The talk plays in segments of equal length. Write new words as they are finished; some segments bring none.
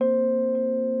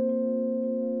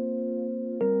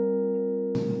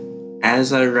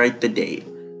as I write the date,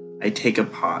 I take a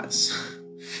pause.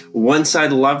 Once I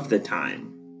loved the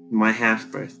time, my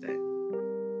half-birthday.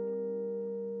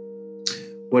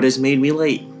 What has made me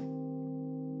late?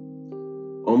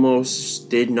 Almost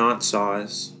did not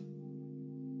saws.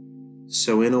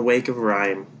 So in a wake of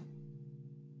rhyme,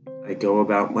 I go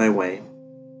about my way.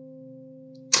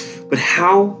 But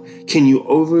how can you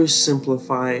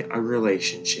oversimplify a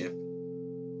relationship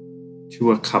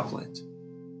to a couplet?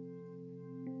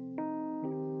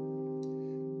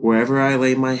 Wherever I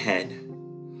lay my head,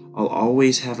 I'll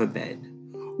always have a bed,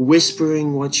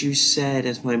 whispering what you said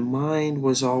as my mind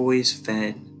was always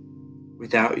fed.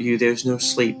 Without you, there's no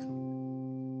sleep,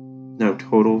 no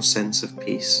total sense of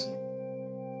peace.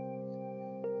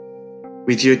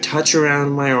 With your touch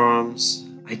around my arms,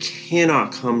 I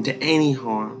cannot come to any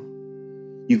harm.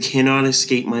 You cannot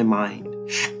escape my mind.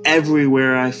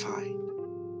 Everywhere I find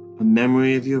a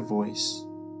memory of your voice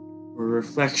or a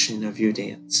reflection of your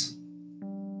dance.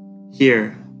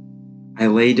 Here, I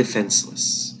lay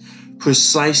defenseless,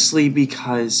 precisely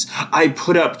because I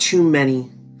put up too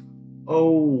many. Oh,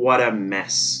 what a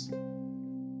mess.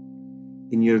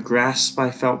 In your grasp I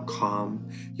felt calm,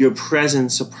 your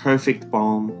presence a perfect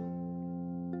balm.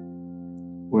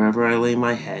 Wherever I lay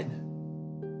my head,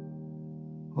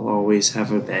 I'll always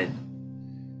have a bed,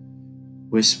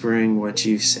 whispering what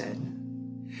you said,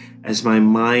 as my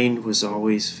mind was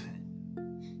always fed.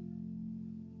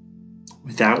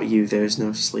 Without you, there's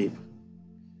no sleep,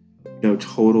 no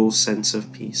total sense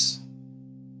of peace.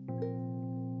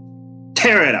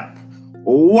 Tear it up,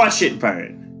 watch it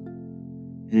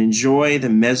burn, and enjoy the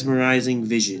mesmerizing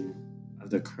vision of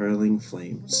the curling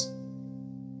flames.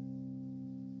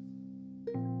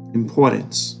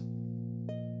 Importance.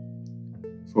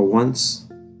 For once,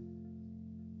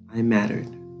 I mattered.